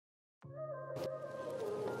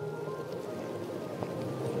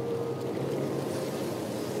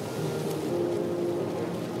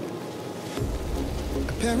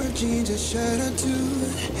Pair of jeans, a shirt or two.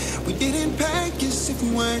 We didn't pack as if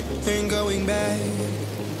we weren't going back.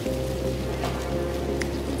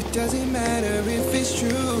 It doesn't matter if it's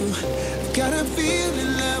true. I've got a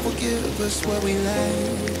feeling love will give us what we lack.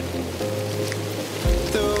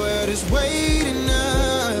 The world is waiting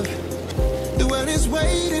up. The world is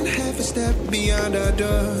waiting half a step beyond our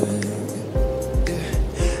door.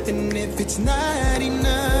 Yeah. And if it's not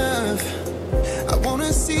enough, I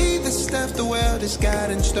wanna see the stuff the world has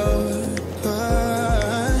got in store.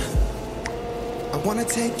 I wanna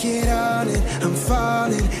take it all in, I'm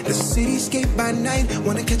falling. The cityscape by night,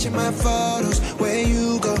 wanna catch in my photos. Where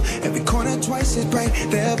you go, every corner twice as bright.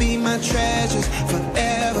 They'll be my treasures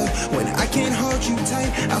forever. When I can't hold you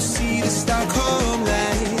tight, I'll see the Stockholm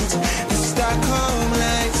lights. The Stockholm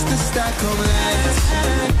lights, the Stockholm lights.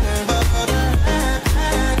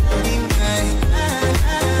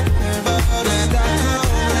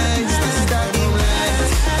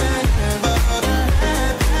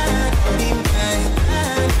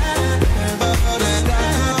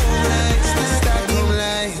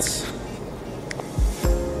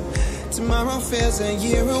 Tomorrow feels a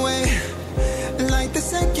year away, like the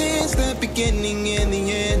seconds, the beginning and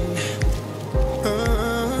the end.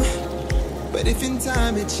 But if in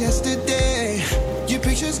time it's yesterday, your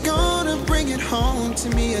picture's gonna bring it home to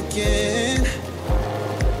me again.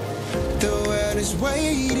 The world is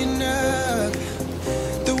waiting up.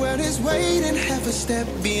 The world is waiting half a step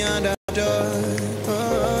beyond our door.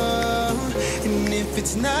 And if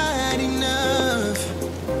it's not enough,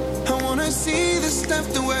 I wanna see the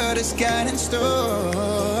stuff the world has got in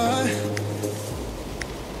store.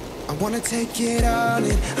 I wanna take it all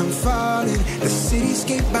in, I'm falling. The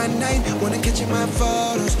cityscape by night, wanna catch in my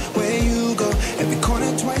photos. Where you go, every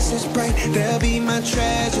corner twice as bright. They'll be my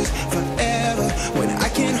treasures forever. When I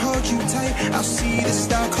can't hold you tight, I'll see the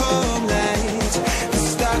Stockholm lights. The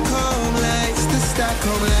Stockholm lights, the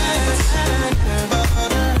Stockholm lights.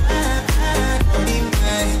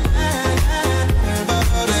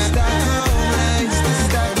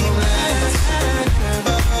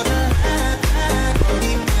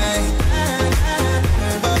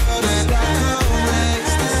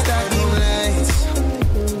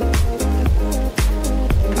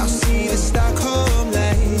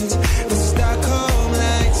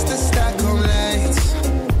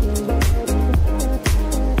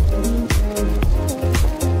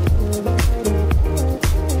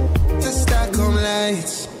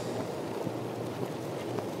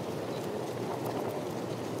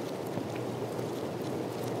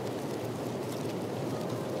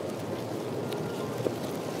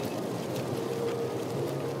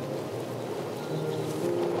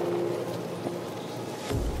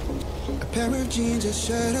 Pair of jeans, a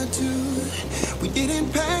shirt or two. We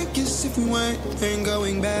didn't pack as if we weren't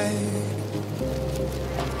going back.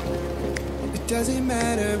 It doesn't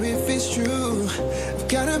matter if it's true. I've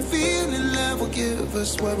got a feeling love will give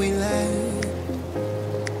us what we lack.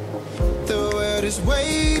 The world is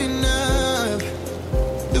waiting up.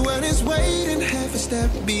 The world is waiting half a step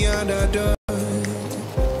beyond our door.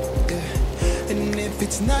 Yeah. And if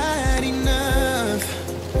it's not enough,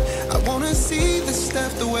 I wanna see the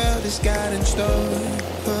stuff the world has got in store.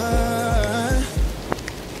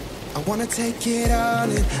 I wanna take it all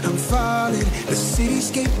in, I'm falling. The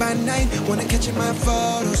cityscape by night, wanna catch in my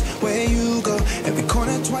photos. Where you go, every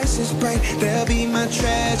corner twice as bright. They'll be my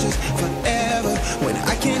treasures forever. When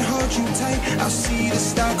I can't hold you tight, I'll see the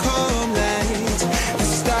Stockholm lights. The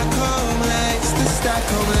Stockholm lights, the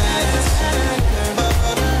Stockholm lights.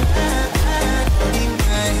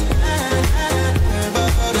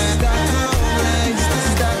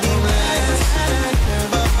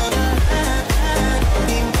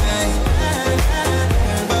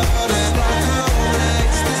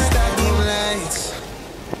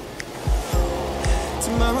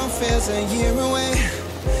 Tomorrow feels a year away,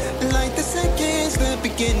 like the seconds, the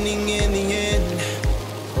beginning and the end.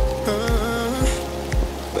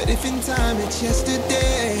 But if in time it's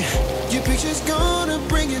yesterday, your picture's gonna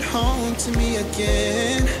bring it home to me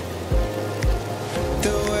again.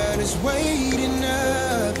 The world is waiting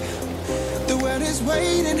up. The world is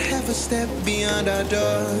waiting half a step beyond our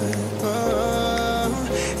door.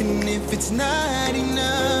 And if it's not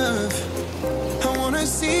enough, I wanna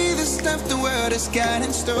see the stuff the world has got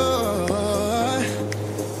in store.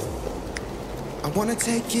 I wanna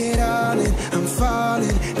take it all in, I'm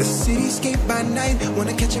falling. The cityscape by night,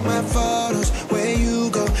 wanna catch in my photos. Where you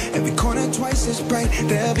go, every corner twice as bright.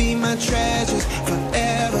 They'll be my treasures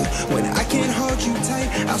forever. when I can't hold you tight,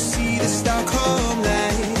 I'll see the Stockholm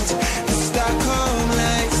lights. The Stockholm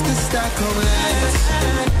lights, the Stockholm lights.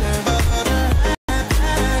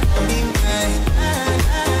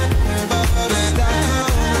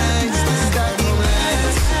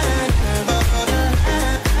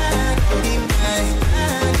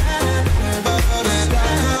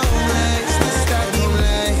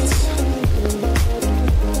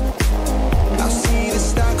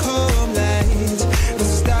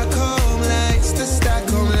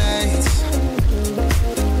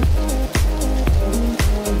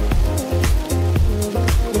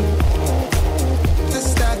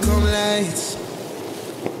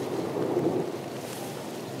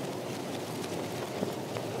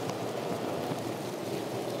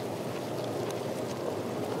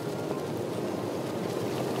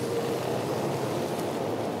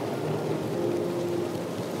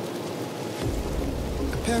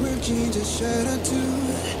 Pair of jeans, a shirt or two.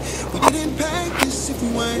 We didn't pack this if we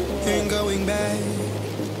weren't going back.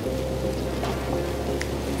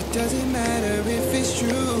 It doesn't matter if it's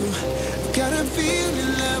true. I've got a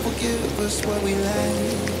feeling love will give us what we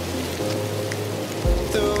like.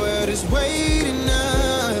 The world is waiting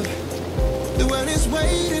up. The world is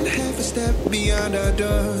waiting half a step beyond our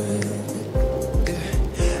door.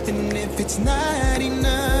 Yeah. And if it's not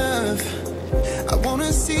enough, I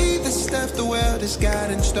wanna see the stuff the world has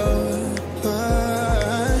got in store.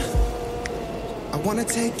 I wanna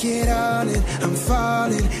take it all in, I'm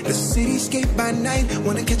falling. The cityscape by night,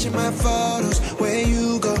 wanna catch in my photos. Where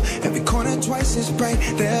you go, every corner twice as bright.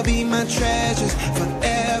 They'll be my treasures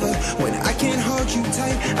forever. When I can't hold you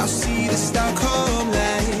tight, I'll see the Stockholm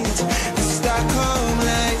lights. The Stockholm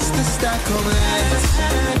lights, the Stockholm lights.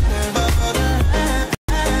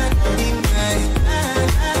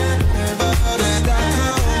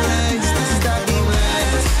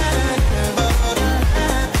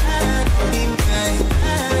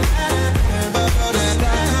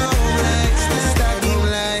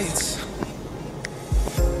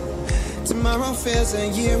 Tomorrow feels a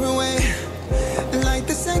year away, like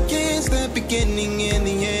the seconds, the beginning and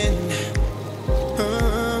the end.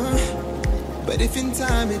 But if in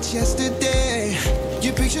time it's yesterday,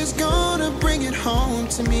 your picture's gonna bring it home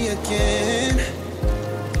to me again.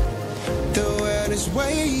 The world is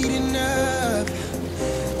waiting up.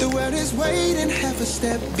 The world is waiting half a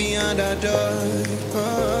step beyond our door.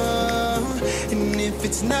 And if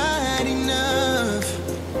it's not enough,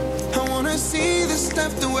 I wanna see the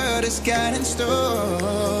stuff the world has got in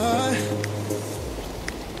store.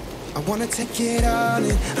 I wanna take it all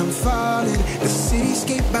in, I'm falling. The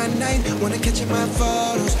cityscape by night, wanna catch in my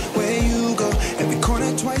photos. Where you go, every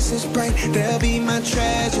corner twice as bright. They'll be my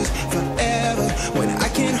treasures forever. When I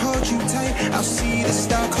can't hold you tight, I'll see the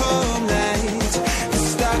Stockholm lights. The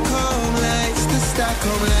Stockholm lights, the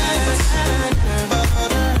Stockholm lights.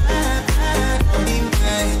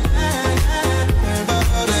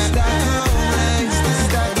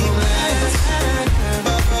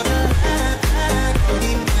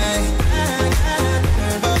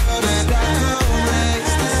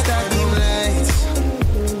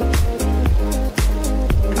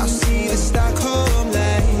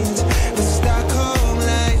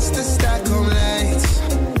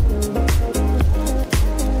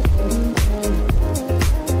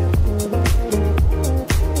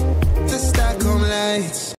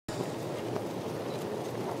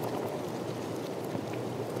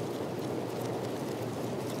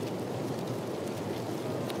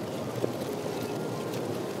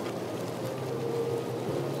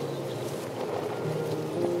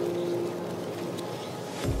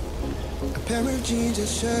 Pair of jeans, a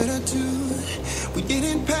shirt or two. We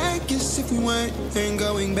didn't pack this if we weren't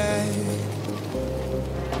going back.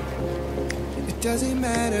 It doesn't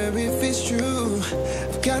matter if it's true.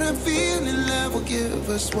 I've got a feeling love will give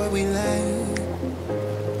us what we like.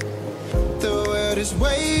 The world is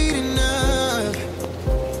waiting up.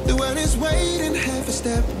 The world is waiting half a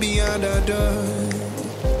step beyond our door.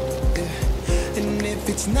 Yeah. And if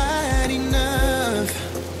it's not enough,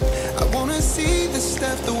 I wanna see the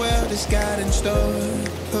stuff the world has got in store.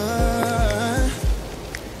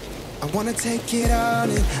 I wanna take it all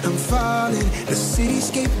in, I'm falling. The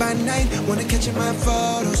cityscape by night, wanna catch in my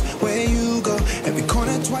photos. Where you go, every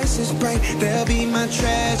corner twice as bright. They'll be my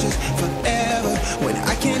treasures forever. When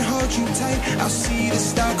I can't hold you tight, I'll see the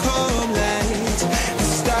Stockholm lights. The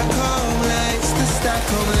Stockholm lights, the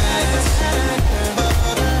Stockholm lights.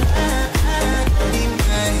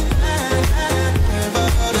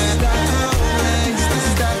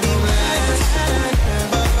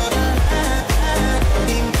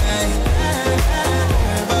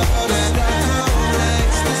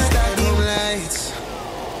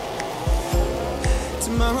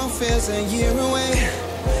 Tomorrow feels a year away,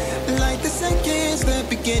 like the seconds, the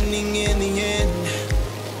beginning and the end.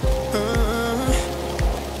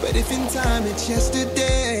 But if in time it's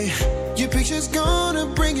yesterday, your picture's gonna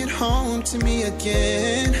bring it home to me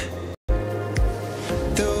again.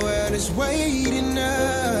 The world is waiting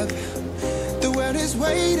up, the world is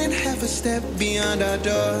waiting half a step beyond our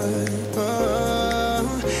door.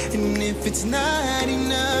 And if it's not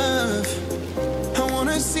enough, I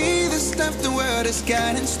wanna see the stuff the world has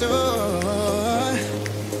got in store.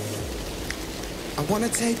 I wanna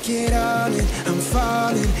take it all in, I'm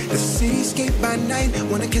falling. The cityscape by night,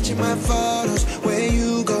 wanna catch in my photos. Where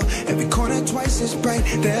you go, every corner twice as bright.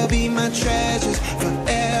 They'll be my treasures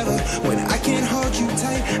forever. When I can't hold you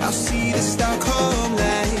tight, I'll see the Stockholm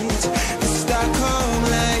lights. The Stockholm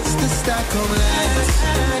lights, the Stockholm lights.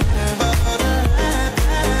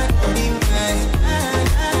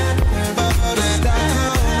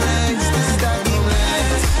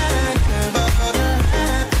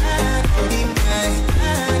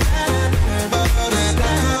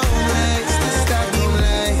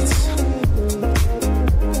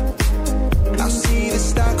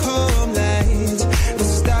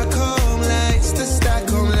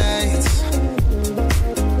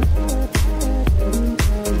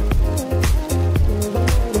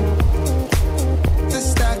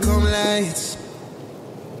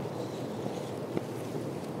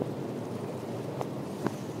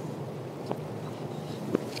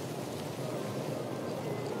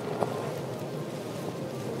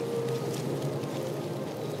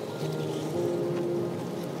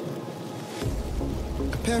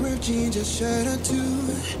 Pair of jeans, a shirt or two.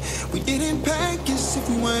 We didn't pack as if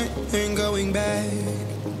we weren't going back.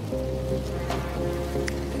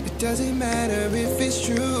 It doesn't matter if it's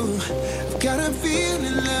true. I've got a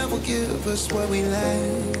feeling love will give us what we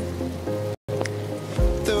lack.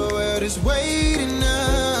 The world is waiting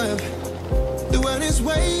up, the world is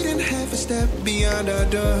waiting half a step beyond our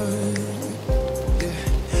door.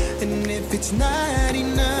 Yeah. And if it's not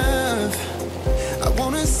enough, I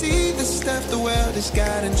wanna see the stuff the world has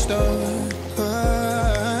got in store.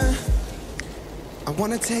 I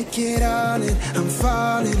wanna take it all in, I'm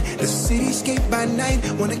falling. The cityscape by night,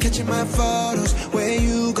 wanna catch in my photos. Where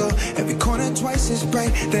you go, every corner twice as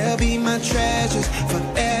bright. They'll be my treasures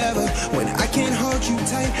forever. When I can't hold you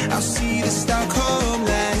tight, I'll see the Stockholm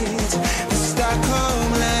lights. The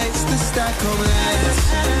Stockholm lights, the Stockholm lights.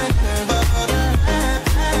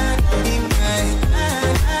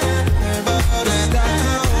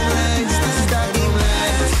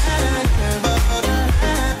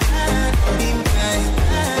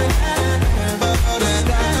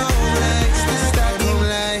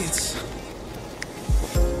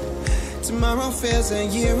 Tomorrow feels a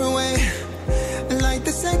year away, like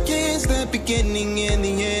the seconds, the beginning and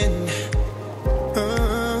the end.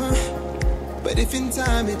 But if in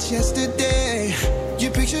time it's yesterday,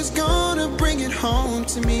 your picture's gonna bring it home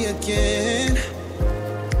to me again.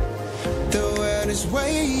 The world is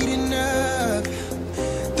waiting up,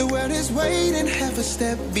 the world is waiting half a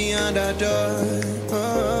step beyond our door.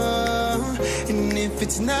 And if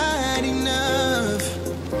it's not enough,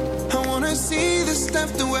 I wanna see the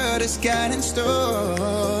stuff the world has got in store.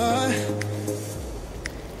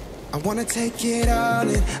 I wanna take it all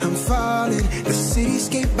in, I'm falling. The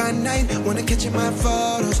cityscape by night, wanna catch in my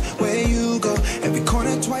photos. Where you go, every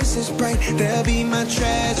corner twice as bright. They'll be my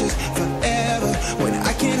treasures forever. When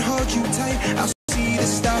I can't hold you tight, I'll see the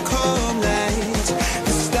Stockholm lights.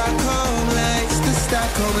 The Stockholm lights, the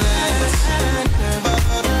Stockholm lights.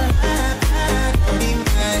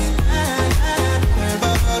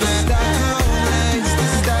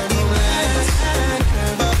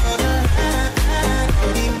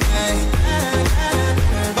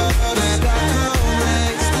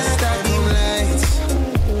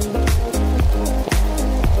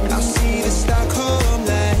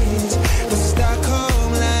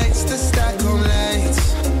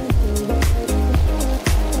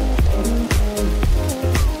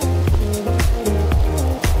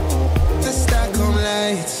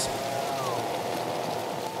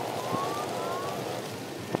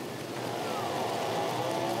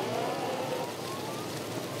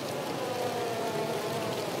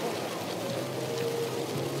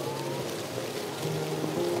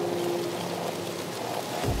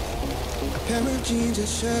 Pair of jeans, a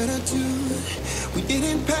shirt or two. We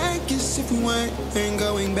didn't pack as if we weren't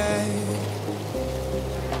going back.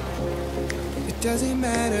 It doesn't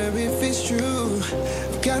matter if it's true.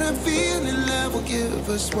 I've got a feeling love will give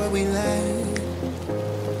us what we lack.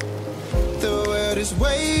 The world is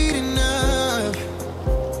waiting up,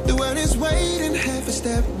 the world is waiting half a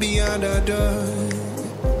step beyond our door.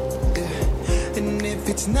 Yeah. And if if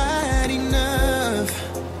it's not enough,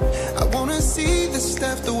 I wanna see the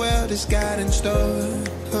stuff the world has got in store.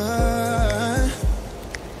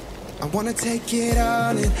 I wanna take it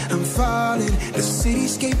all in, I'm falling. The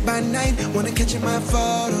cityscape by night, wanna catch in my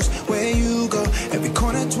photos. Where you go, every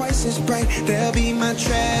corner twice as bright. They'll be my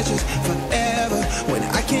treasures forever. When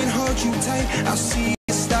I can't hold you tight, I'll see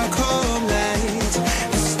the Stockholm lights.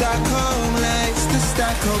 The Stockholm lights, the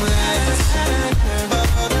Stockholm lights.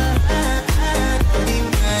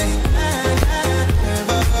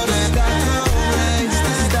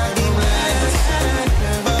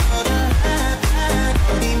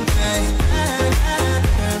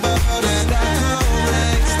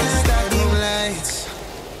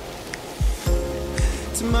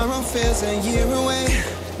 Tomorrow feels a year away,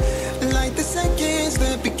 like the seconds,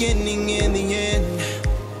 the beginning and the end.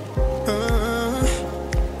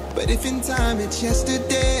 But if in time it's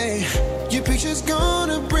yesterday, your picture's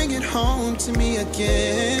gonna bring it home to me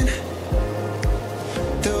again.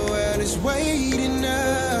 The world is waiting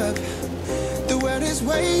up, the world is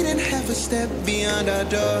waiting half a step beyond our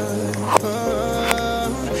door.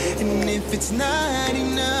 And if it's not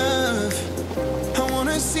enough, I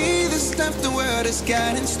wanna see the stuff the world has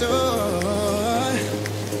got in store.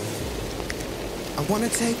 I wanna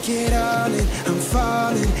take it all in, I'm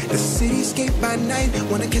falling. The cityscape by night,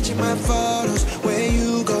 wanna catch in my photos. Where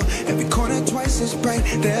you go, every corner twice as bright.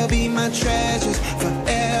 They'll be my treasures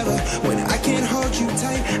forever. When I can't hold you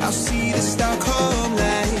tight, I'll see the Stockholm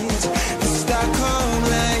lights. The Stockholm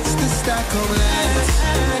lights, the Stockholm lights.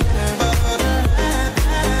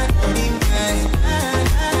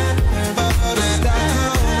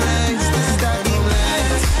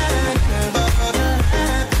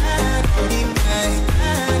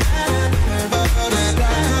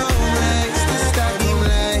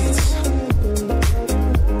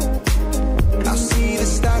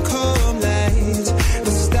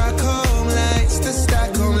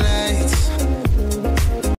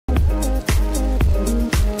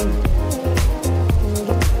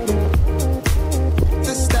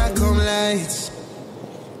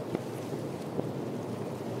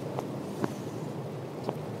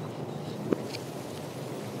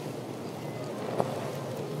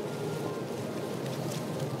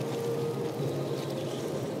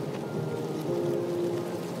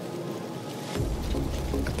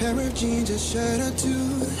 Pair of jeans, a shirt or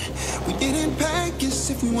two. We didn't pack as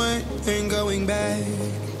if we weren't going back.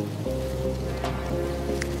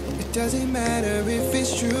 It doesn't matter if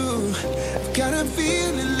it's true. I've got a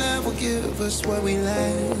feeling love will give us what we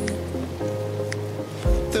lack.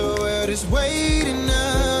 The world is waiting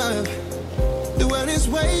up, the world is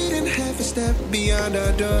waiting half a step beyond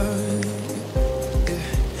our door.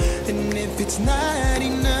 Yeah. And if it's not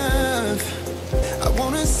enough, I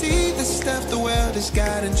wanna see the stuff the world has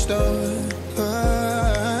got in store.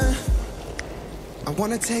 I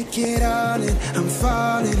wanna take it all in, I'm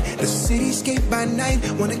falling. The cityscape by night,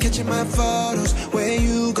 wanna catch in my photos. Where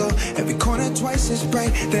you go, every corner twice as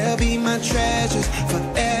bright. They'll be my treasures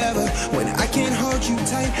forever. When I can't hold you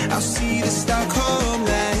tight, I'll see the Stockholm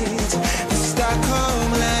lights. The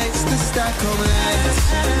Stockholm lights, the Stockholm lights.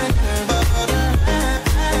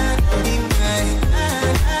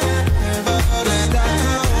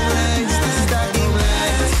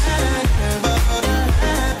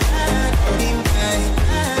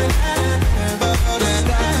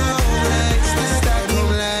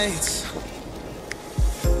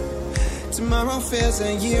 Tomorrow feels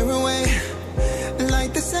a year away,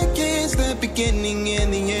 like the seconds, the beginning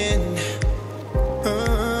and the end.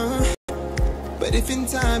 But if in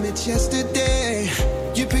time it's yesterday,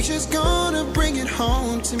 your picture's gonna bring it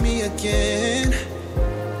home to me again.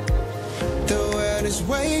 The world is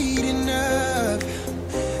waiting up,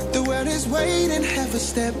 the world is waiting half a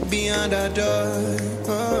step beyond our door.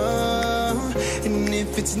 And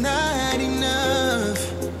if it's not enough,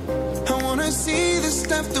 I wanna see the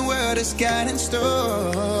stuff the world has got in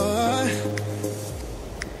store.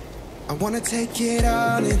 I wanna take it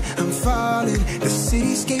all in, I'm falling. The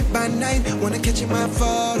cityscape by night, wanna catch in my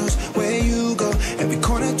photos. Where you go, every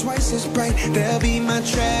corner twice as bright. They'll be my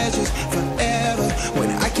treasures forever. When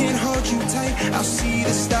I can't hold you tight, I'll see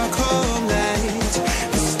the Stockholm lights.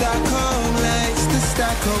 The Stockholm lights, the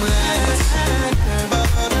Stockholm lights.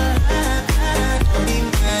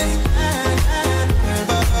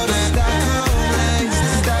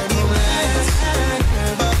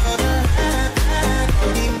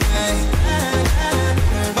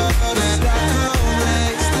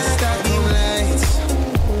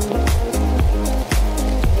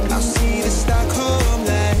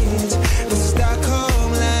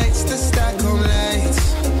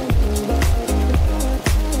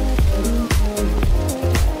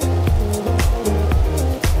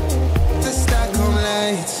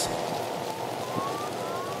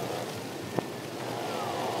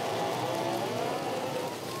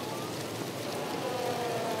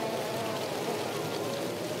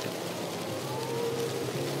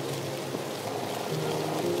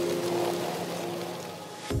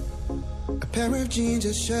 pair of jeans,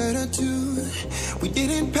 a shirt or two. We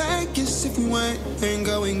didn't pack as if we weren't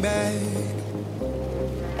going back.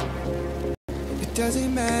 It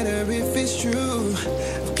doesn't matter if it's true.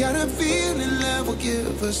 I've got a feeling love will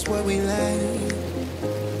give us what we lack.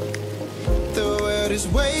 The world is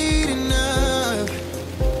waiting up.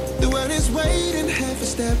 The world is waiting half a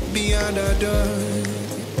step beyond our door.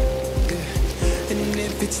 And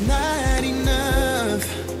if it's not enough,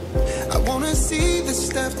 I wanna see the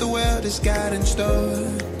stuff the world has got in store.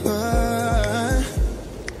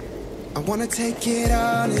 I wanna take it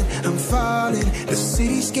all in, I'm falling. The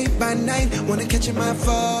cityscape by night, wanna catch in my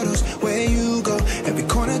photos. Where you go, every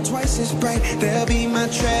corner twice as bright. They'll be my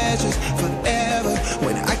treasures forever.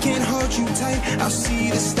 When I can't hold you tight, I'll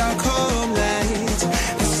see the Stockholm lights.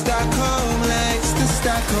 The Stockholm lights, the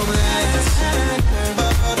Stockholm lights.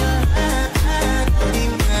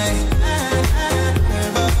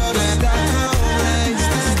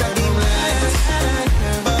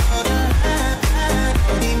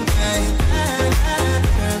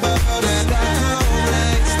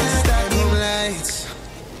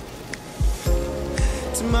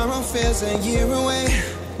 Tomorrow feels a year away,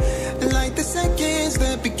 like the seconds,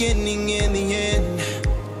 the beginning and the end.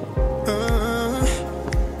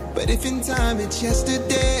 But if in time it's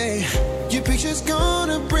yesterday, your picture's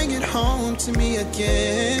gonna bring it home to me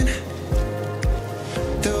again.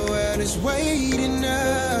 The world is waiting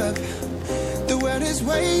up. The world is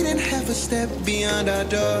waiting half a step beyond our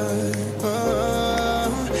door.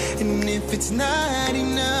 And if it's not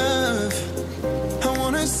enough, I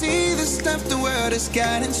wanna see the stuff the world has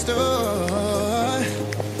got in store.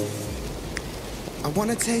 I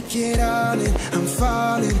wanna take it all in, I'm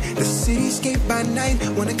falling. The cityscape by night,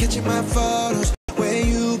 wanna catch in my photos. Where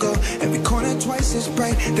you go, every corner twice as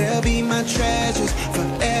bright. They'll be my treasures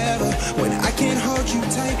forever. When I can't hold you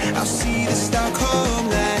tight, I'll see the Stockholm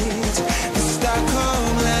lights. The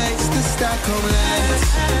Stockholm lights, the Stockholm lights.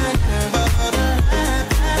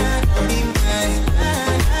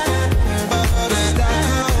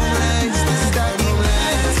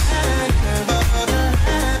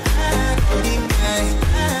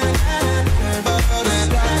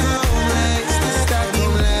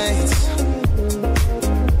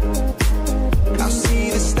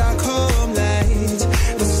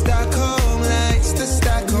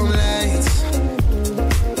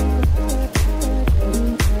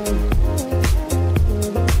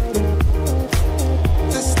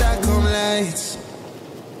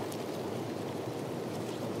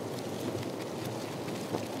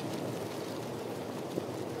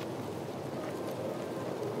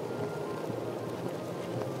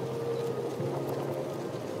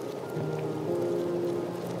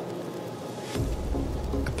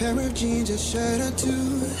 Pair of jeans, a shirt or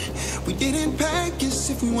two. We didn't pack as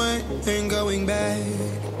if we weren't going back.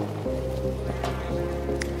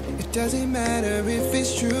 It doesn't matter if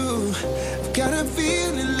it's true. I've got a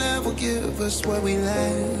feeling love will give us what we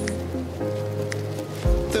lack.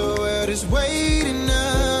 The world is waiting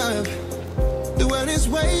up. The world is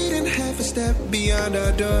waiting half a step beyond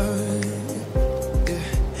our door.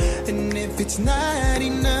 And if it's not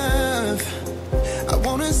enough, I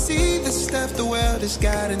wanna see the stuff the world has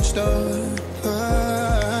got in store.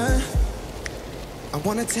 I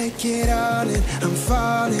wanna take it all in, I'm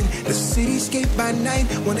falling. The cityscape by night,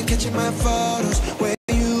 wanna catch in my photos. Where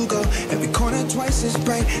you go, every corner twice as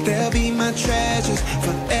bright. They'll be my treasures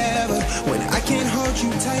forever. When I can't hold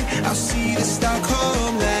you tight, I'll see the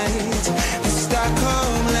Stockholm lights. The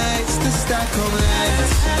Stockholm lights, the Stockholm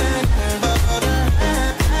lights.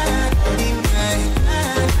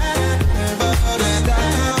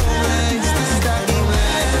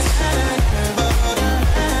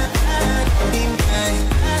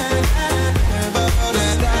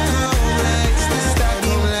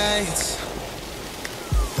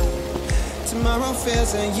 Tomorrow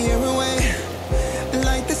feels a year away,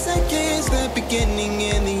 like the seconds, the beginning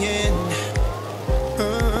and the end.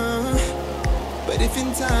 But if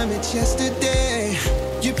in time it's yesterday,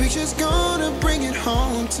 your picture's gonna bring it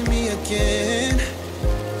home to me again.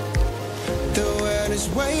 The world is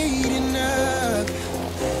waiting up.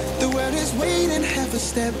 The world is waiting half a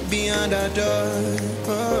step beyond our door.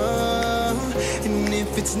 And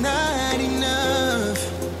if it's not enough,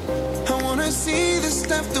 I wanna see the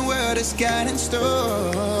stuff the world has got in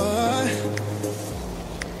store.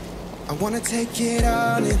 I wanna take it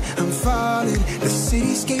all in, I'm falling. The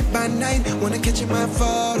cityscape by night, wanna catch in my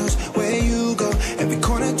photos. Where you go, every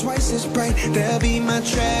corner twice as bright. They'll be my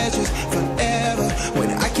treasures forever.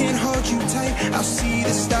 When I can't hold you tight, I'll see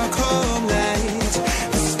the Stockholm lights.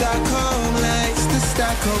 The Stockholm lights, the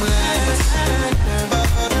Stockholm lights.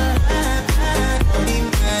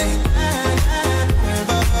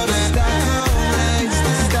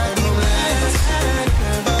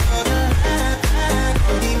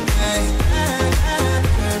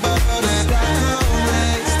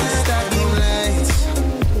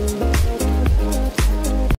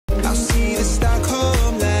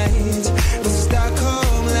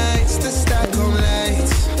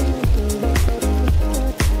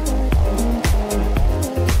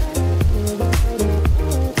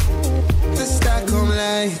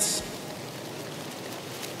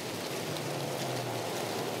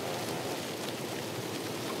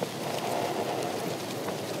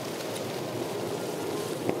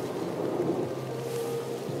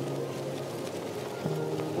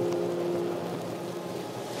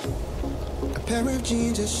 pair of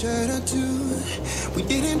jeans, a shirt or two. We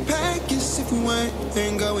didn't pack as if we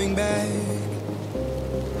weren't going back.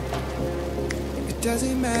 It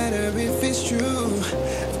doesn't matter if it's true.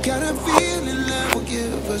 I've got a feeling love will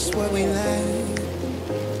give us what we lack.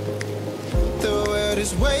 The world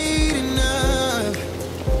is waiting up.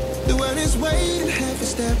 The world is waiting half a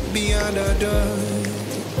step beyond our door.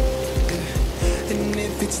 And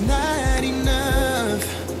if it's not enough,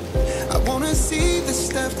 I wanna see the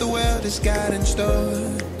stuff the world has got in store.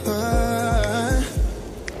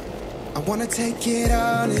 I wanna take it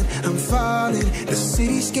all in, I'm falling. The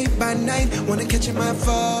cityscape by night, wanna catch in my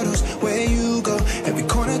photos. Where you go, every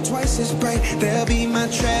corner twice as bright. They'll be my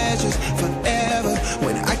treasures forever.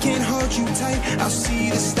 When I can't hold you tight, I'll see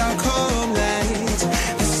the Stockholm lights.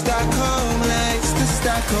 The Stockholm lights, the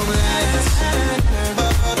Stockholm lights.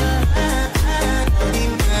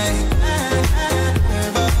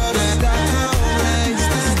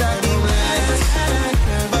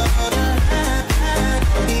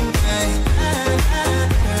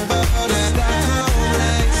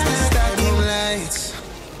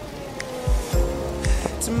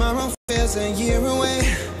 Tomorrow feels a year away,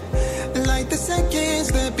 like the seconds,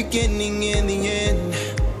 the beginning and the end.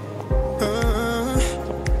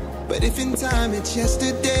 But if in time it's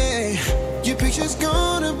yesterday, your picture's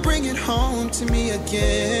gonna bring it home to me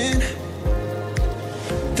again.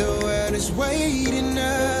 The world is waiting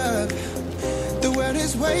up. The world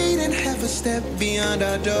is waiting half a step beyond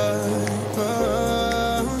our door.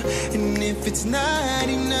 And if it's not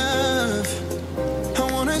enough, I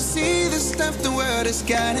wanna see the stuff the world has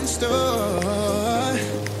got in store.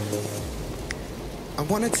 I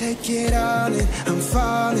wanna take it all in, I'm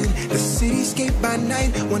falling. The cityscape by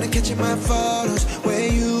night, wanna catch in my photos. Where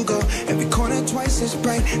you go, every corner twice as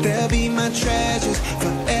bright. They'll be my treasures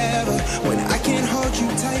forever. When I can't hold you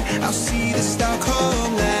tight, I'll see the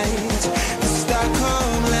Stockholm lights. The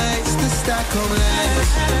Stockholm lights, the Stockholm lights.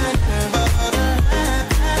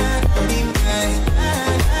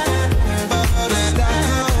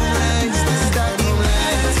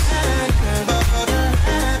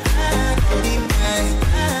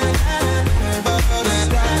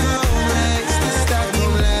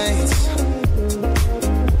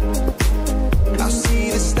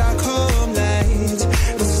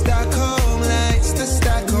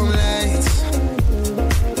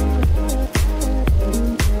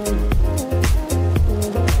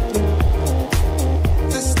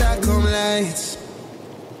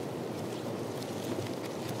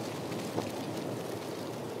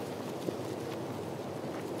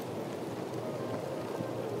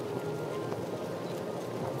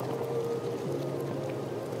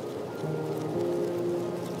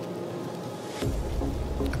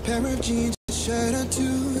 Pair of jeans, a shirt or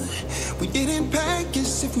two. We didn't pack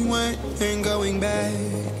as if we weren't going back.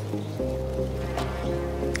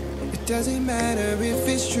 It doesn't matter if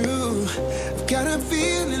it's true. I've got a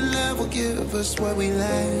feeling love will give us what we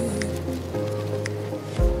lack.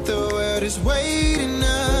 The world is waiting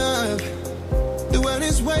up. The world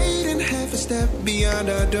is waiting half a step beyond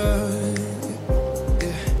our door.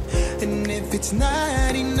 And if it's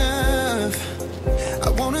not enough, I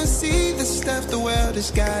wanna see the stuff the world has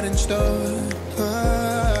got in store.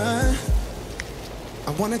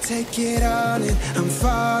 I wanna take it all in, I'm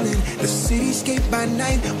falling. The cityscape by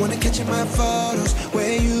night, wanna catch in my photos.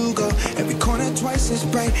 Where you go, every corner twice as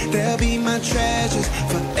bright. They'll be my treasures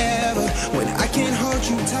forever. When I can't hold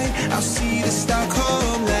you tight, I'll see the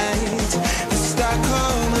Stockholm lights. The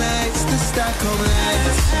Stockholm lights, the Stockholm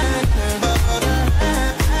lights.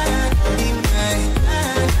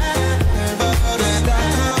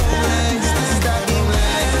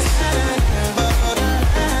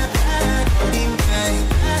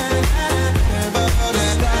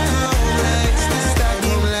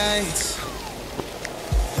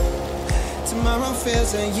 Tomorrow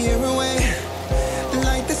feels a year away,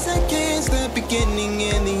 like the seconds, the beginning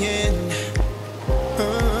and the end.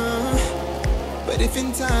 But if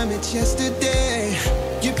in time it's yesterday,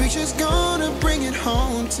 your picture's gonna bring it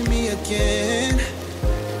home to me again.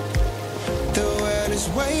 The world is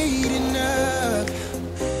waiting up.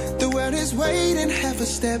 The world is waiting half a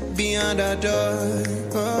step beyond our door.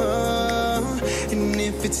 And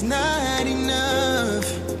if it's not enough,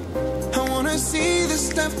 I wanna see the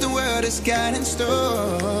stuff the world has got in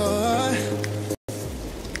store.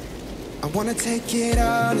 I wanna take it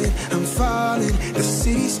all in, I'm falling. The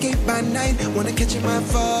cityscape by night, wanna catch in my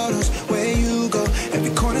photos. Where you go,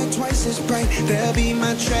 every corner twice as bright. They'll be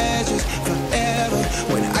my treasures forever.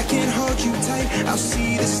 When I can't hold you tight, I'll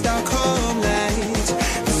see the Stockholm lights.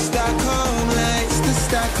 The Stockholm lights, the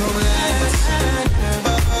Stockholm lights.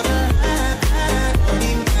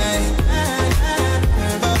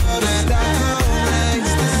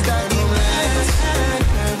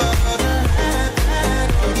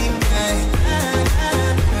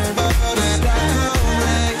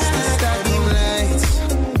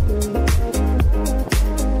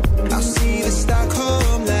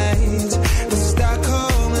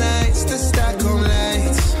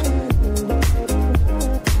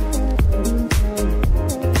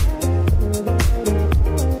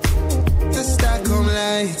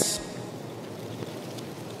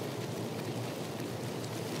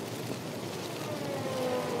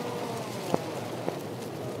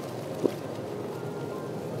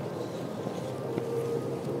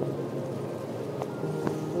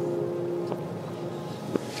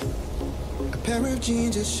 pair of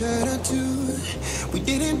jeans, a shirt or two. We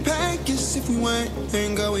didn't pack as if we weren't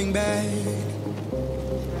going back.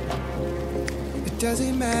 It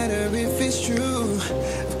doesn't matter if it's true.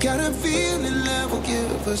 I've got a feeling love will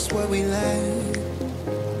give us what we lack.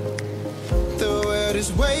 The world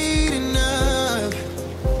is waiting up.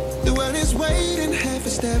 The world is waiting half a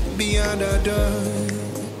step beyond our door.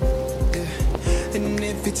 Yeah. And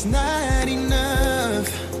if it's not enough,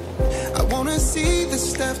 I wanna see the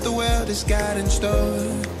stuff the world has got in store.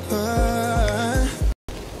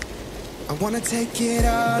 I wanna take it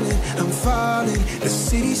all in, I'm falling. The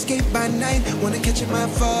cityscape by night, wanna catch in my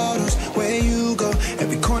photos. Where you go,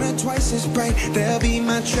 every corner twice as bright. They'll be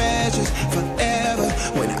my treasures forever.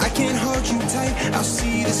 When I can't hold you tight, I'll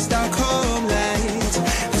see the Stockholm lights.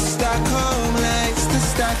 The Stockholm lights, the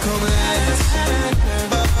Stockholm lights.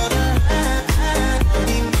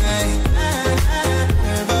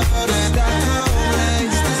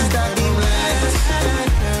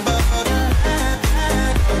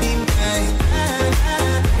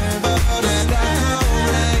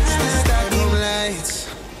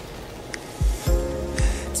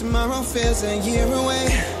 Tomorrow feels a year away,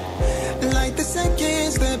 like the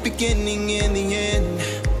seconds, the beginning and the end.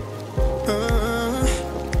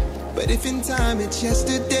 But if in time it's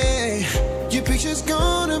yesterday, your picture's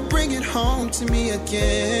gonna bring it home to me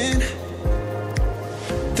again.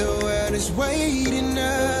 The world is waiting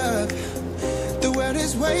up. The world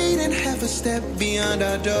is waiting half a step beyond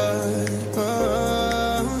our door.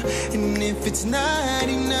 And if it's not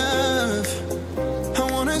enough, I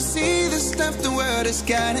wanna see the stuff the world has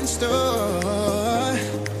got in store.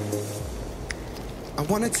 I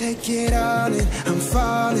wanna take it all in, I'm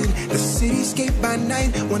falling. The cityscape by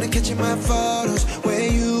night, wanna catch in my photos. Where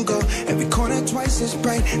you go, every corner twice as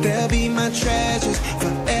bright. They'll be my treasures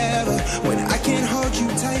forever. When I can't hold you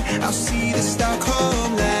tight, I'll see the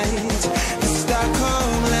Stockholm lights. The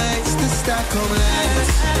Stockholm lights, the Stockholm lights.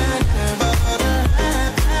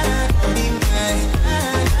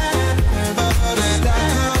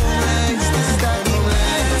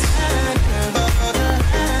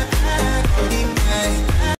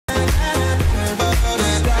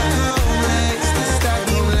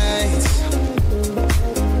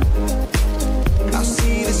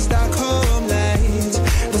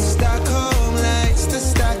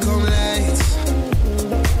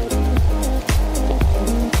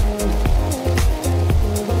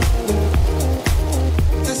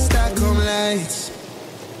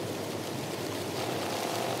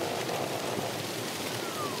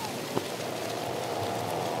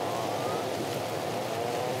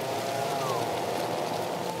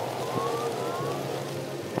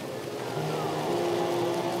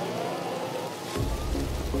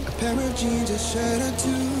 Pair of jeans, a shirt or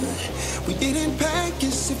two. We didn't pack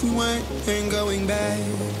as if we weren't going back.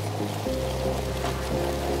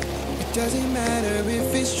 It doesn't matter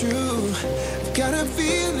if it's true. I've got a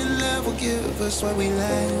feeling love will give us what we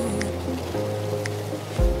lack.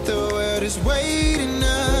 The world is waiting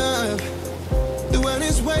up. The world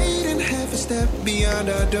is waiting half a step beyond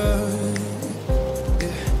our door.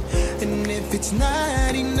 Yeah. And if it's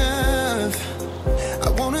not enough, I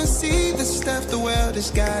wanna see the stuff the world has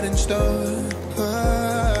got in store.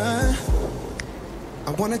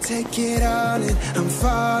 I wanna take it all in, I'm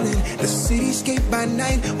falling. The cityscape by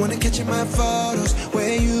night, wanna catch in my photos.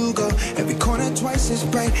 Where you go, every corner twice as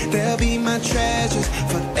bright. They'll be my treasures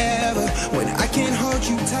forever. When I can't hold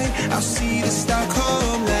you tight, I'll see the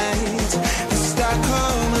Stockholm lights. The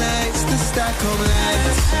Stockholm lights, the Stockholm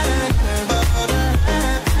lights.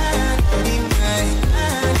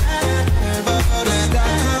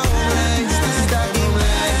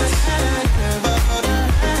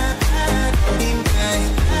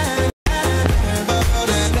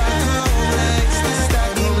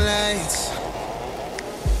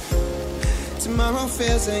 Tomorrow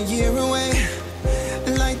feels a year away,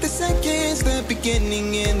 like the seconds, the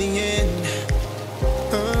beginning and the end.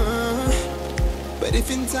 But if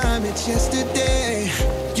in time it's yesterday,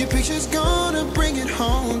 your picture's gonna bring it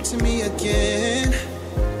home to me again.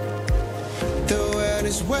 The world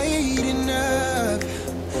is waiting up.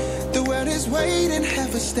 The world is waiting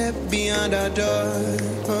half a step beyond our door.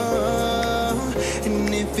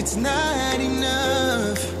 And if it's not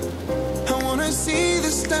enough, I wanna see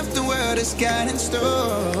the stuff the world has got in store.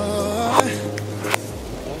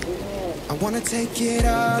 I wanna take it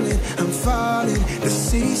all in, I'm falling. The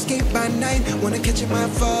cityscape by night, wanna catch in my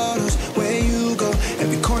photos. Where you go,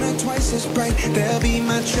 every corner twice as bright. They'll be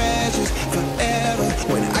my treasures forever.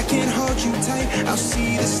 When I can't hold you tight, I'll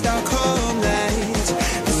see the Stockholm lights.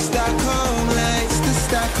 The Stockholm lights, the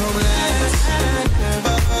Stockholm lights.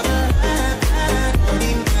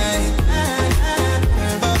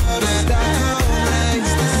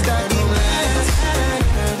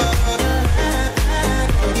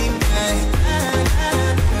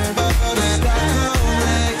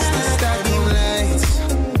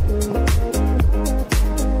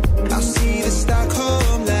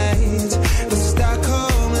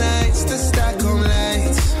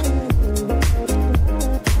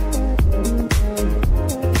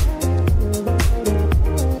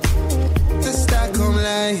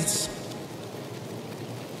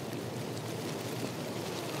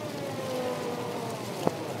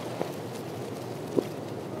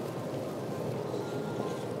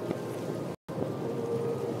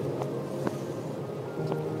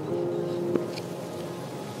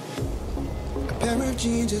 pair of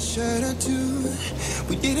jeans, a shirt or two.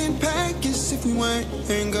 We didn't pack as if we weren't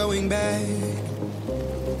going back.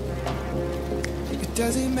 It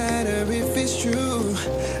doesn't matter if it's true.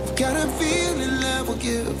 I've got a feeling love will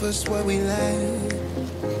give us what we lack.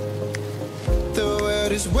 The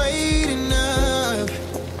world is waiting up.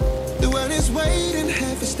 The world is waiting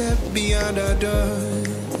half a step beyond our door.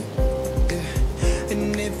 Yeah.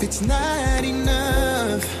 And if it's not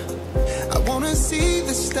enough, I wanna see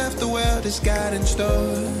the stuff the world has got in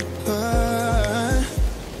store.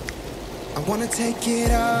 I wanna take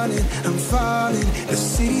it all in, I'm falling. The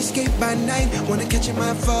cityscape by night, wanna catch in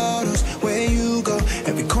my photos. Where you go,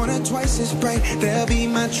 every corner twice as bright. They'll be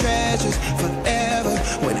my treasures forever.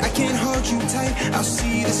 When I can't hold you tight, I'll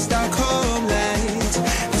see the Stockholm lights.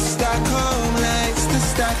 The Stockholm lights, the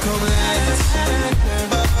Stockholm lights.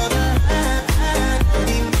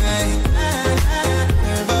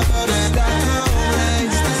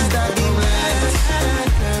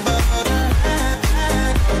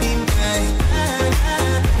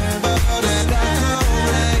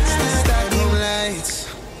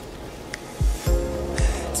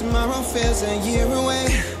 Tomorrow feels a year away,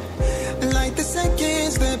 like the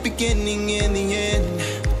seconds, the beginning and the end.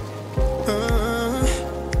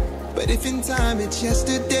 But if in time it's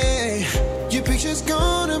yesterday, your picture's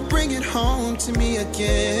gonna bring it home to me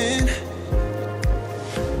again.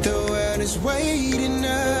 The world is waiting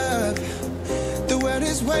up. The world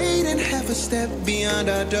is waiting half a step beyond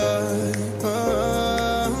our door.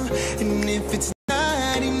 And if it's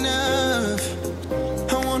not enough,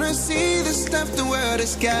 I wanna see the stuff the world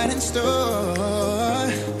has got in store.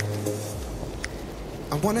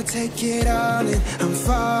 I wanna take it all in, I'm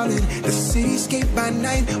falling. The cityscape by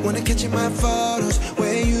night, wanna catch in my photos.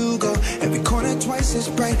 Where you go, every corner twice as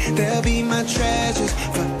bright. They'll be my treasures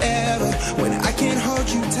forever. When I can't hold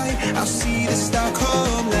you tight, I'll see the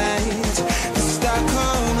Stockholm lights. The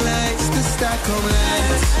Stockholm lights, the Stockholm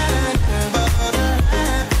lights.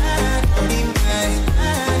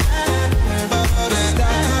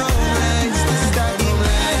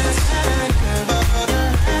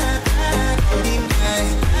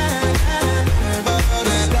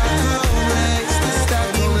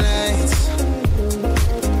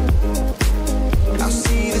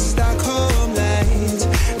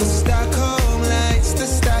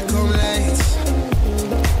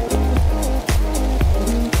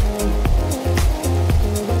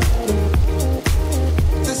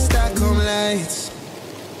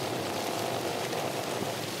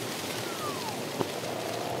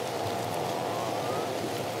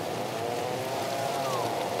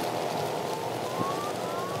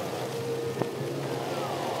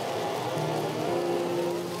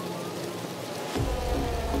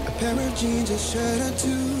 Pair of jeans, a shirt or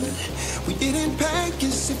two. We didn't pack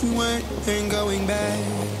as if we weren't going back.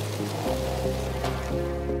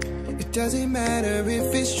 It doesn't matter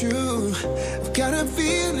if it's true. I've got a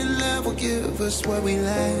feeling love will give us what we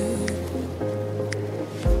lack.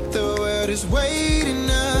 The world is waiting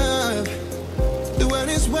up. The world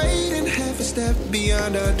is waiting half a step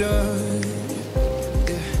beyond our door.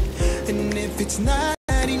 Yeah. And if it's not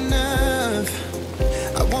enough,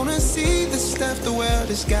 I wanna see the stuff the world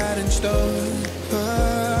has got in store.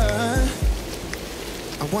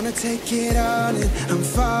 I wanna take it all in, I'm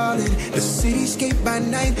falling. The cityscape by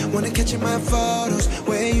night, wanna catch in my photos.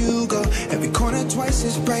 Where you go, every corner twice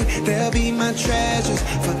as bright. They'll be my treasures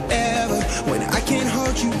forever. When I can't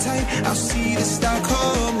hold you tight, I'll see the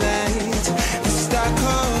Stockholm lights. The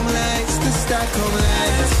Stockholm lights, the Stockholm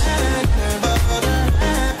lights.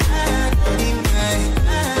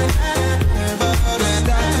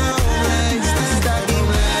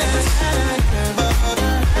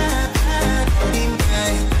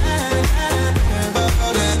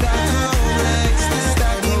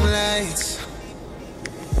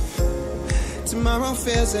 Tomorrow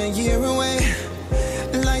feels a year away,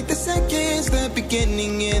 like the seconds, the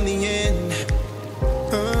beginning and the end.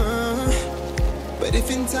 But if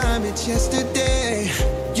in time it's yesterday,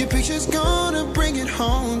 your picture's gonna bring it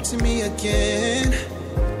home to me again.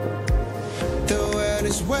 The world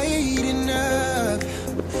is waiting up.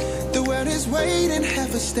 The world is waiting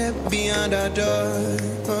half a step beyond our door.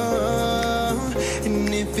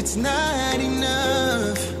 And if it's not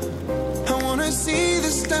enough, I wanna see the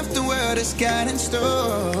stuff the world has got in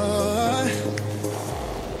store.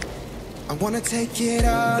 I wanna take it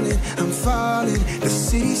all in, I'm falling. The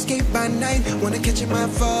cityscape by night, wanna catch in my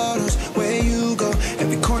photos. Where you go,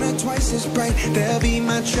 every corner twice as bright. They'll be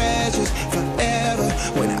my treasures forever.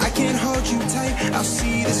 When I can't hold you tight, I'll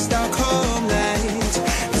see the Stockholm lights.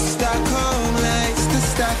 The Stockholm lights, the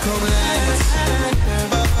Stockholm lights.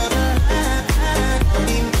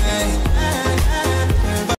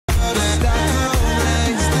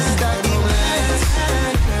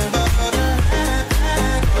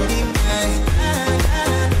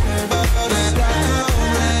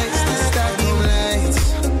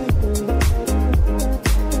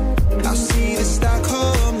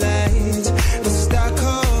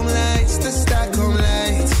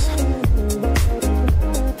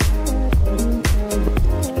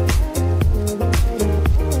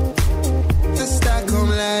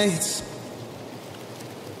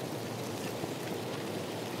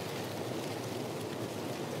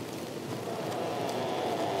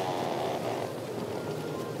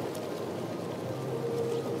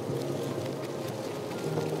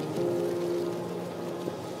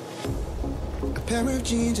 pair of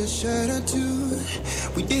jeans, a shirt or two.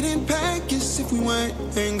 We didn't pack as if we weren't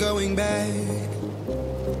going back.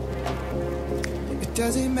 It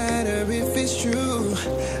doesn't matter if it's true.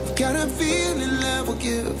 I've got a feeling love will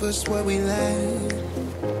give us what we lack.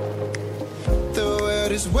 The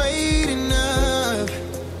world is waiting up.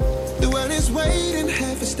 The world is waiting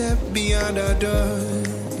half a step beyond our door.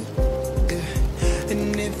 Yeah.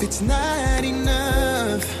 And if it's not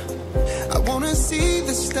enough, I wanna see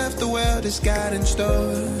the stuff the world has got in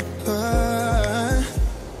store.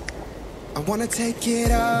 I wanna take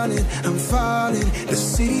it all in, I'm falling. The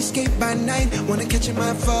cityscape by night, wanna catch in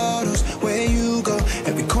my photos. Where you go,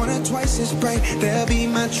 every corner twice as bright. They'll be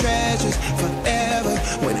my treasures forever.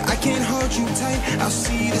 When I can't hold you tight, I'll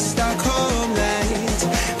see the Stockholm lights.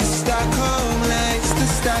 The Stockholm lights, the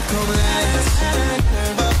Stockholm lights.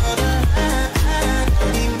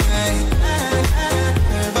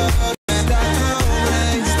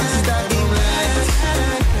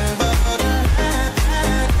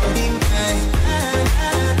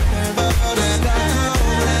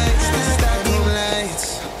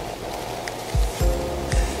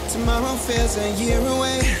 Tomorrow feels a year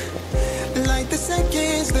away, like the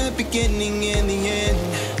seconds, the beginning and the end.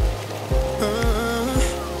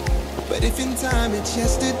 But if in time it's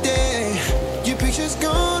yesterday, your picture's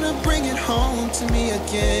gonna bring it home to me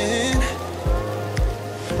again.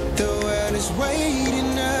 The world is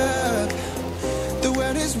waiting up. The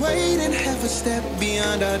world is waiting half a step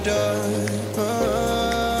beyond our door.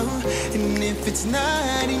 And if it's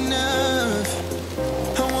not enough,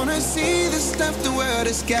 I wanna see the stuff the world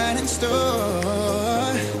has got in store.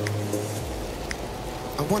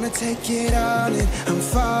 I wanna take it all in, I'm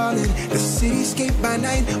falling. The cityscape by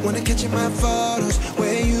night, wanna catch in my photos.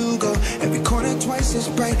 Where you go, every corner twice as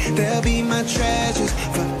bright. They'll be my treasures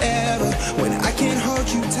forever. When I can't hold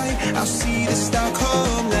you tight, I'll see the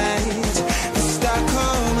Stockholm lights. The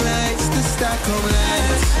Stockholm lights, the Stockholm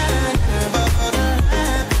lights.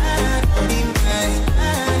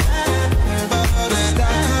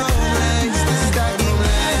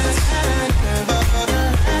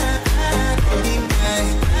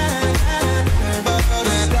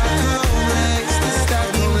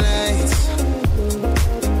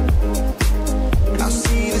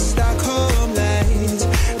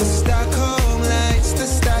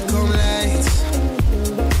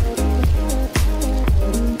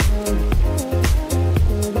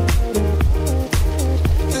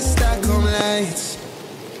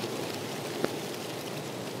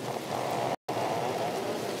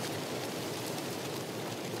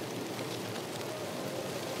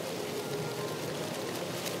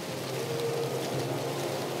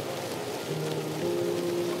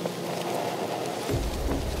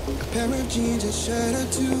 Pair of jeans, a shirt or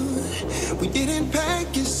two. We didn't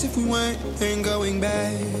pack as if we weren't going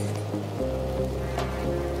back.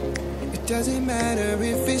 It doesn't matter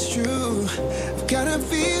if it's true. I've got a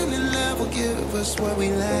feeling love will give us what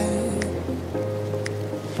we lack.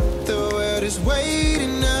 The world is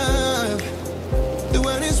waiting up. The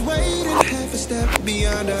world is waiting half a step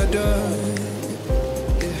beyond our door.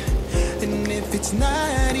 Yeah. And if it's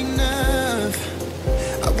not enough,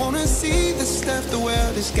 I wanna see the stuff the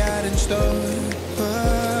world has got in store.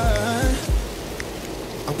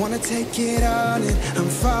 I wanna take it all in, I'm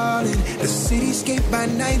falling. The cityscape by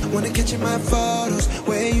night, wanna catch in my photos.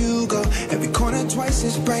 Where you go, every corner twice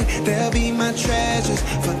as bright. They'll be my treasures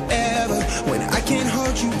forever. When I can't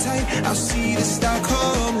hold you tight, I'll see the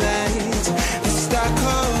Stockholm lights. The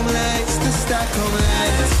Stockholm lights, the Stockholm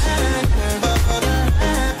lights.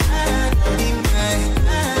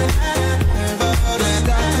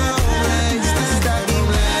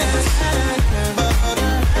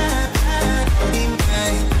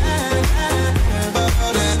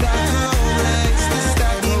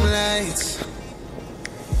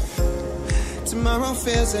 Tomorrow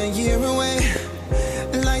feels a year away,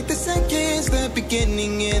 like the seconds, the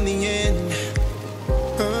beginning and the end.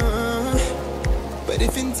 But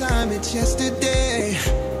if in time it's yesterday,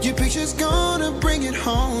 your picture's gonna bring it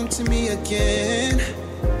home to me again.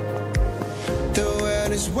 The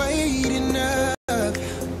world is waiting up.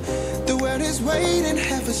 The world is waiting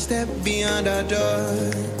half a step beyond our door.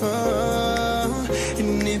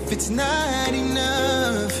 And if it's not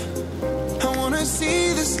enough, I wanna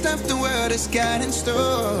see the stuff the world has got in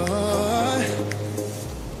store.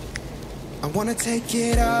 I wanna take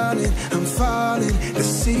it all in, I'm falling. The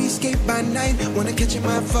cityscape by night, wanna catch in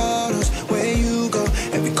my photos. Where you go,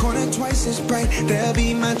 every corner twice as bright. They'll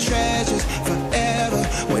be my treasures forever.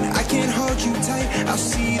 When I can't hold you tight, I'll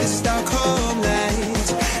see the Stockholm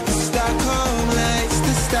lights. The Stockholm lights,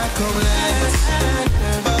 the Stockholm lights.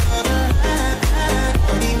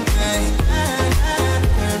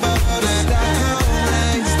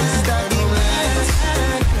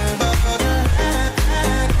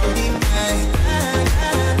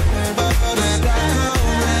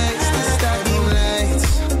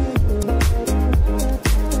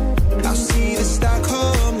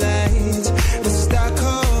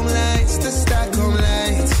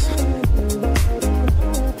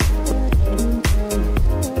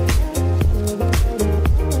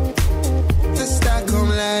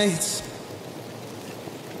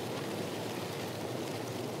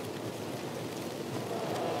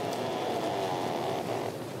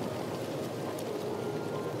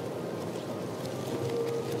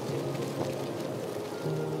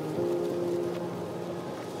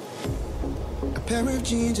 pair of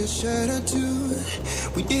jeans, a shirt or two.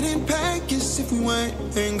 We didn't pack as if we weren't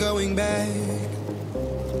going back.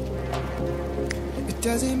 It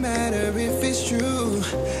doesn't matter if it's true.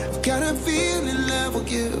 I've got a feeling love will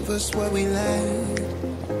give us what we lack.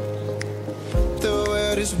 The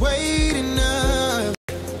world is waiting up.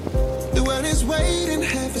 The world is waiting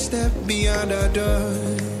half a step beyond our door.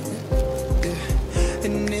 Yeah.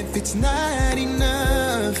 And if it's not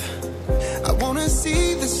enough, I wanna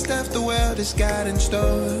see the stuff the world has got in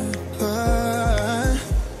store.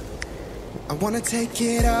 I wanna take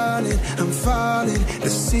it all in, I'm falling. The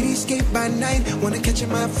cityscape by night, wanna catch in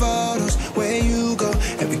my photos. Where you go,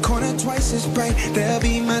 every corner twice as bright. They'll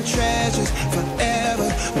be my treasures forever.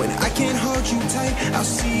 When I can't hold you tight, I'll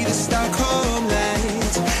see the Stockholm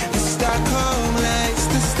lights. The Stockholm lights,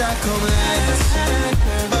 the Stockholm lights.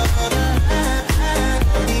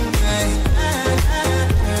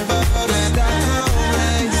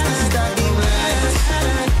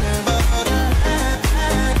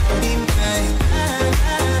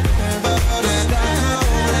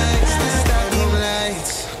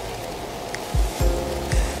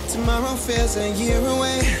 Tomorrow feels a year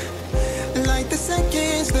away, like the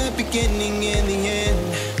seconds, the beginning and the end.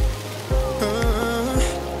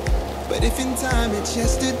 But if in time it's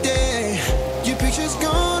yesterday, your picture's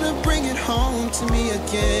gonna bring it home to me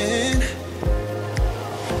again.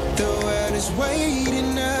 The world is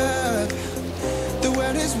waiting up. The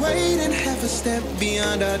world is waiting half a step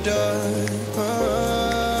beyond our door.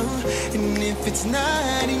 And if it's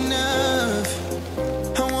not enough,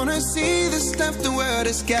 I wanna see the stuff the world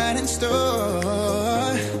has got in store.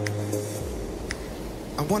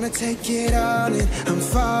 I wanna take it all in, I'm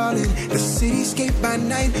falling. The cityscape by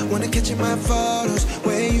night, wanna catch in my photos.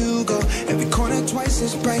 Where you go, every corner twice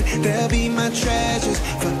as bright. They'll be my treasures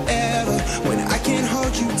forever. When I can't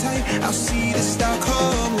hold you tight, I'll see the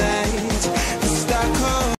Stockholm lights. The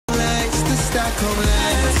Stockholm lights, the Stockholm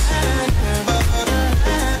lights.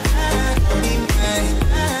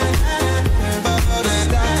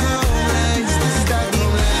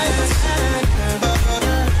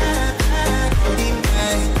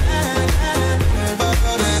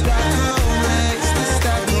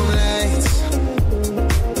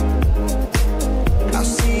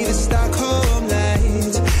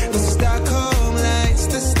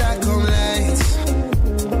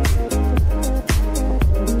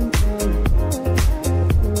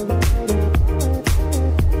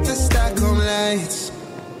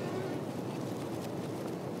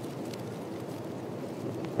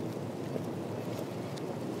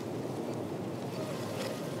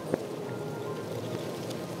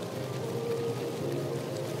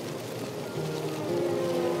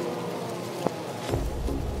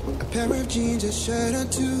 Pair of jeans, a shirt or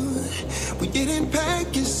two. We didn't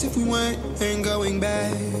pack as if we weren't going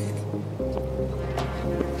back.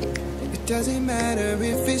 It doesn't matter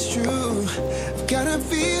if it's true. I've got a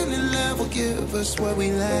feeling love will give us what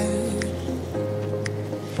we lack.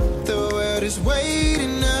 The world is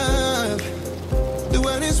waiting up. The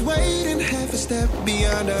world is waiting half a step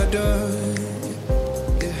beyond our door.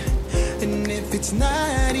 Yeah. And if it's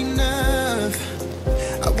not enough,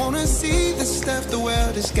 I wanna see the stuff the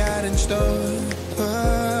world has got in store.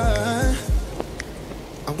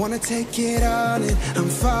 I wanna take it all in, I'm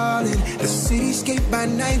falling. The cityscape by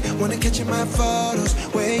night, wanna catch in my photos.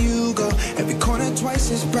 Where you go, every corner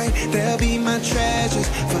twice as bright. They'll be my treasures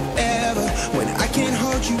forever. When I can't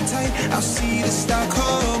hold you tight, I'll see the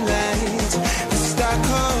Stockholm lights. The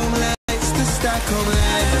Stockholm lights, the Stockholm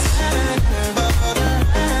lights.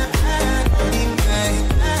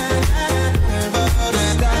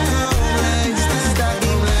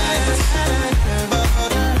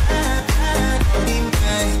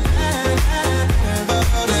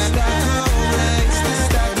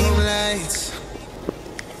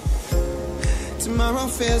 Tomorrow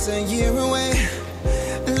feels a year away,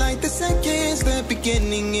 like the seconds, the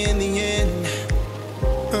beginning and the end.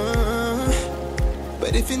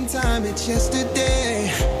 But if in time it's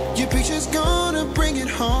yesterday, your picture's gonna bring it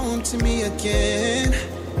home to me again.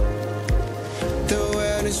 The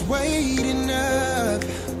world is waiting up.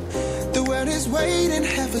 The world is waiting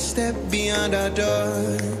half a step beyond our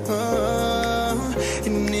door.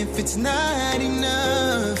 And if it's not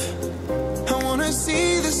enough, I wanna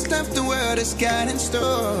see the stuff the world has got in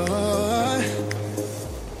store.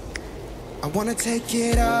 I wanna take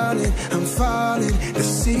it all in, I'm falling. The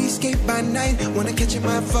cityscape by night, wanna catch in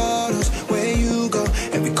my photos. Where you go,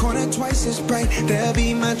 every corner twice as bright. They'll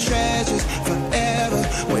be my treasures forever.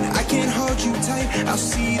 When I can't hold you tight, I'll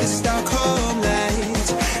see the Stockholm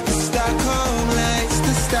lights. The Stockholm lights,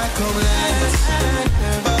 the Stockholm lights.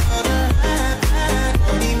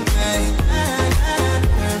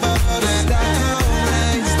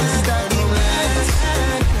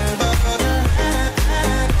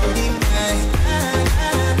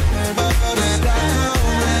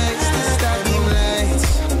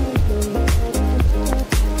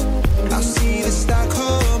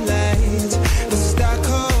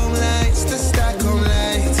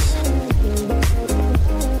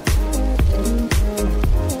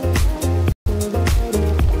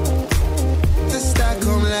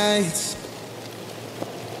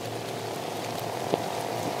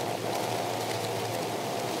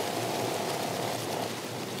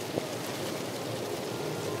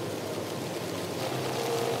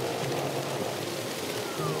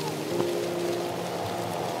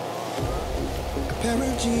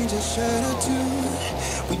 pair of jeans, a shirt or two.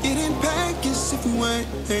 We didn't pack as if we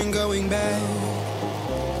weren't going back.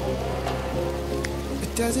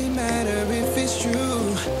 It doesn't matter if it's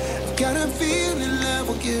true. I've got a feeling love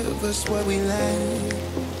will give us what we lack.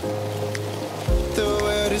 The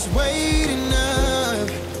world is waiting up.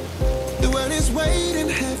 The world is waiting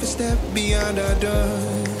half a step beyond our door.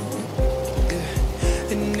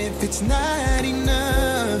 Yeah. And if it's not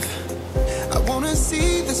enough, I wanna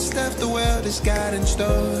see the stuff the world has got in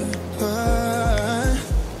store.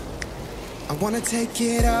 I wanna take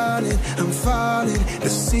it all in, I'm falling. The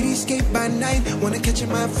cityscape by night, wanna catch in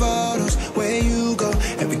my photos. Where you go,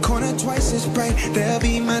 every corner twice as bright. They'll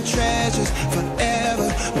be my treasures forever.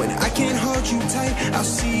 When I can't hold you tight, I'll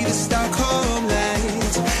see the Stockholm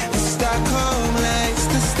lights. The Stockholm lights,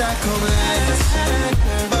 the Stockholm lights.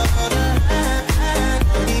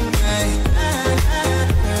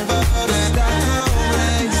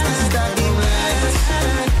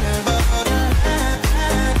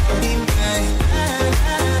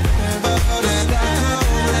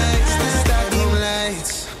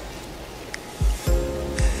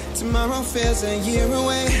 Tomorrow feels a year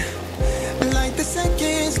away, like the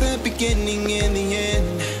seconds, the beginning and the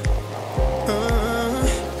end.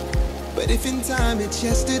 But if in time it's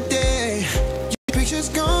yesterday, your picture's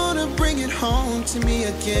gonna bring it home to me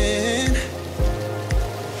again.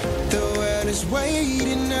 The world is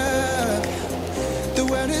waiting up. The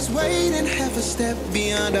world is waiting half a step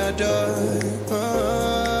beyond our door.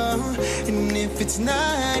 And if it's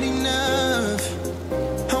not enough,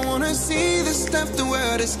 I wanna see the stuff the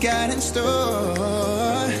world has got in store.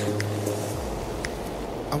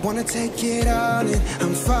 I wanna take it all in,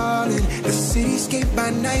 I'm falling. The cityscape by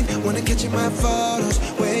night, wanna catch in my photos.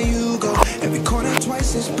 Where you go, every corner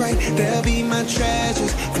twice as bright. They'll be my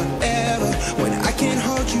treasures forever. When I can't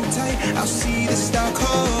hold you tight, I'll see the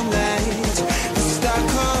Stockholm lights. The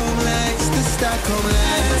Stockholm lights, the Stockholm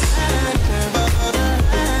lights.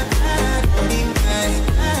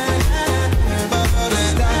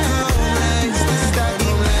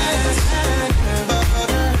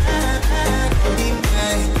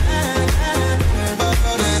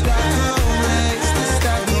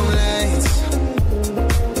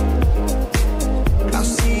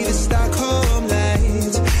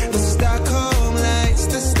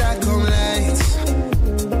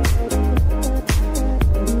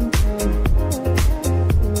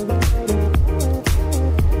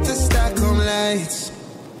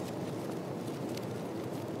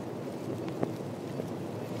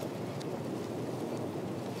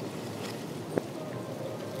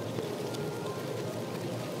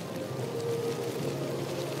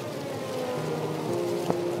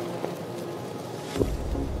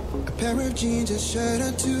 Pair of jeans, a shirt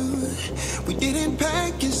or two. We didn't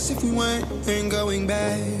pack as if we weren't going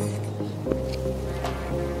back.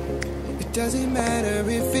 It doesn't matter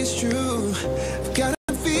if it's true. I've got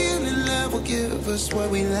a feeling love will give us what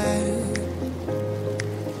we lack.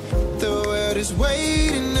 The world is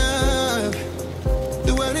waiting up.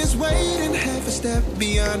 The world is waiting half a step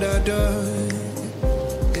beyond our door.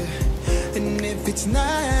 Yeah. And if it's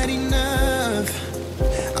not enough,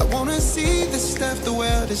 I wanna see the stuff the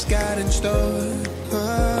world has got in store.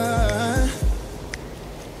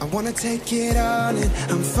 I wanna take it all in,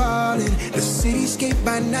 I'm falling. The cityscape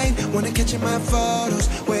by night, wanna catch in my photos.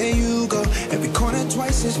 Where you go, every corner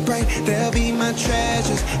twice as bright. They'll be my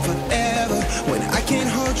treasures forever. When I can't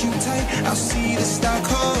hold you tight, I'll see the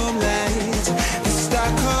Stockholm lights. The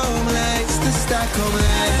Stockholm lights, the Stockholm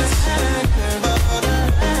lights.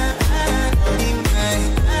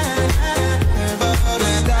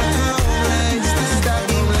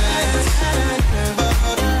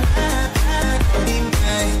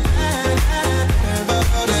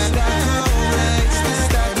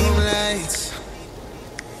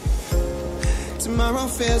 Tomorrow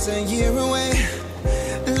feels a year away,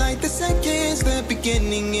 like the seconds, the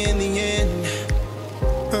beginning and the end.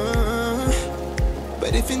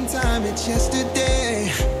 But if in time it's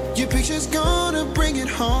yesterday, your picture's gonna bring it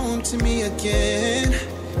home to me again.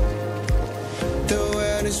 The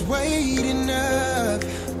world is waiting up.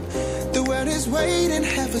 The world is waiting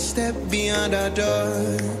half a step beyond our door.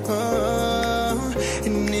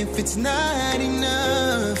 And if it's not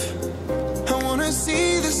enough, I wanna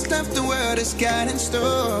see the stuff the world has got in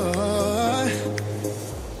store.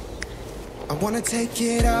 I wanna take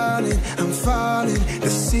it all in, I'm falling. The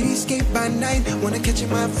cityscape by night, wanna catch in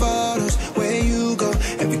my photos. Where you go,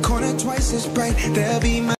 every corner twice as bright. They'll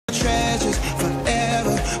be my treasures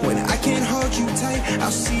forever. When I can't hold you tight,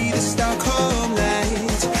 I'll see the Stockholm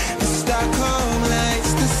lights. The Stockholm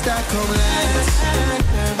lights, the Stockholm lights.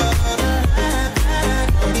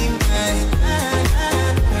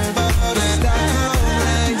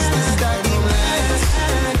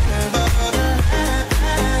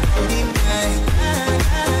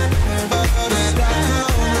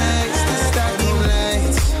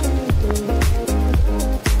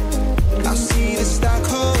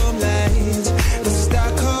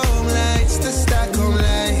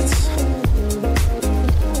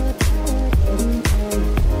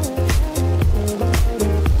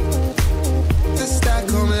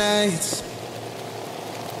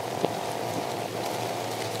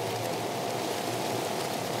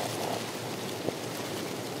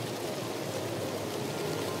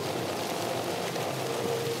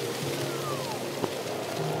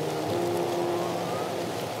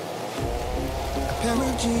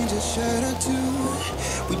 jeans, a shirt or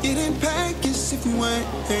two. We didn't pack as if we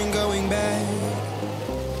weren't going back.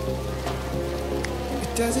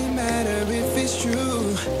 It doesn't matter if it's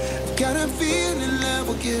true. I've got a feeling love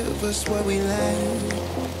will give us what we lack.